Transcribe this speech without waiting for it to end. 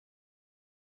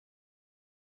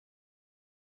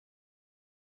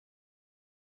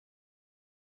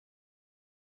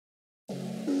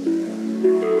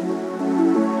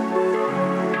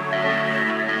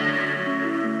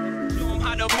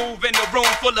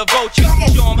full of vultures.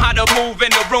 Show 'em how to move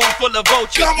in a room full of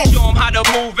vultures. Show 'em how to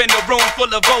move in a room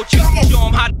full of vultures. Show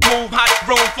 'em how to move, how to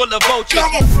room full of vultures.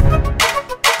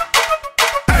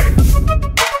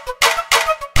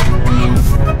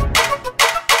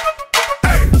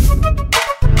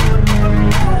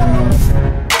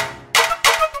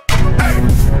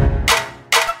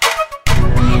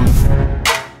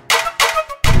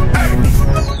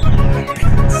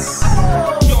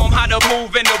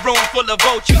 Move in a room full of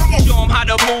vultures. Show 'em how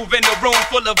to move in a room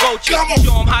full of vultures.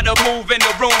 Show 'em how to move in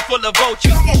a room full of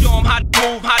vultures. Show 'em how to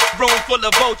move, how to room full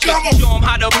of vultures. Show 'em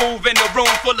how to move in a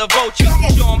room full of vultures.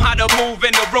 Show 'em how to move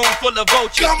in a room full of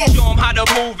vultures. Show 'em how to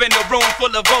move in a room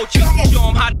full of vultures. Show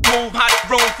 'em how to move, how to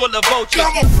room full of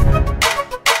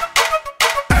vultures.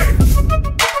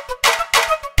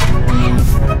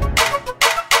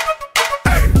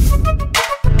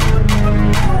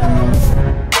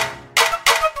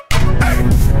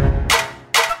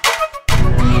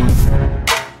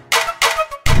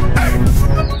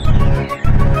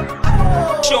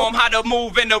 Show 'em how to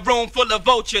move in a room full of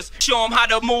vultures. Show 'em how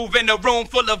to move in a room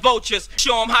full of vultures.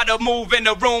 Show 'em how to move in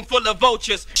a room full of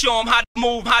vultures. Show 'em how to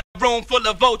move, how to room full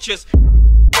of vultures.